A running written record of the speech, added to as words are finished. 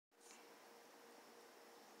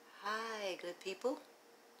regular people.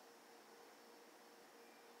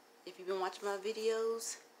 If you've been watching my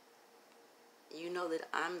videos, you know that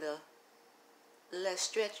I'm the let's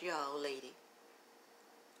stretch y'all lady.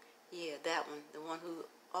 Yeah, that one, the one who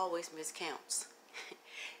always miscounts.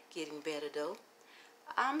 Getting better though.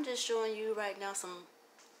 I'm just showing you right now some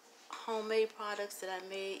homemade products that I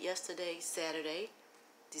made yesterday, Saturday,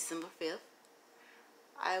 December 5th.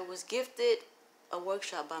 I was gifted a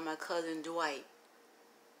workshop by my cousin Dwight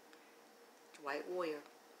Warrior.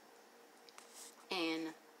 And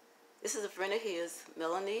this is a friend of his,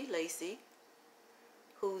 Melanie Lacey,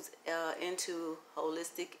 who's into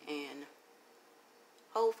holistic and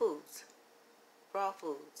whole foods, raw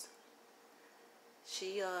foods.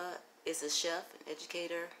 She is a chef, an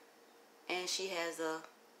educator, and she has a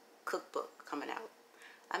cookbook coming out.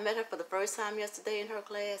 I met her for the first time yesterday in her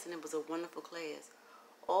class, and it was a wonderful class.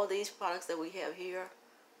 All these products that we have here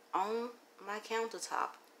on my countertop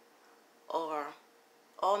are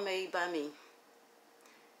all made by me,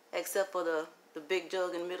 except for the big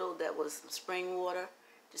jug in the middle that was some spring water.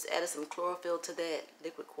 Just added some chlorophyll to that,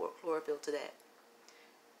 liquid chlorophyll to that.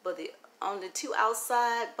 But on the two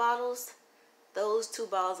outside bottles, those two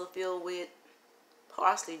bottles are filled with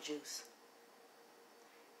parsley juice.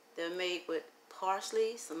 They're made with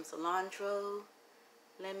parsley, some cilantro,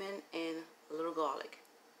 lemon, and a little garlic.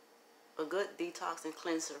 A good detox and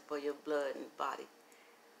cleanser for your blood and body.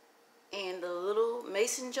 And the little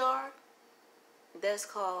mason jar, that's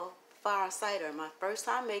called Fire Cider. My first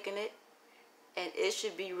time making it, and it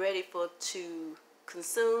should be ready to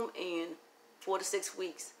consume in 4 to 6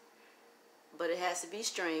 weeks. But it has to be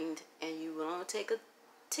strained, and you will only take a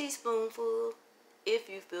teaspoonful if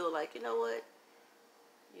you feel like, you know what,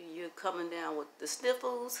 you're coming down with the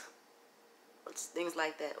sniffles, things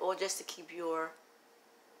like that, or just to keep your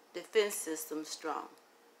defense system strong.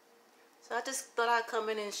 So I just thought I'd come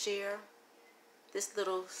in and share this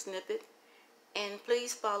little snippet. And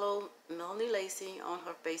please follow Melanie Lacey on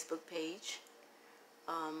her Facebook page.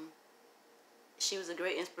 She was a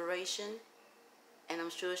great inspiration, and I'm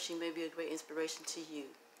sure she may be a great inspiration to you.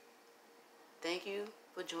 Thank you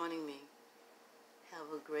for joining me. Have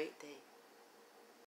a great day.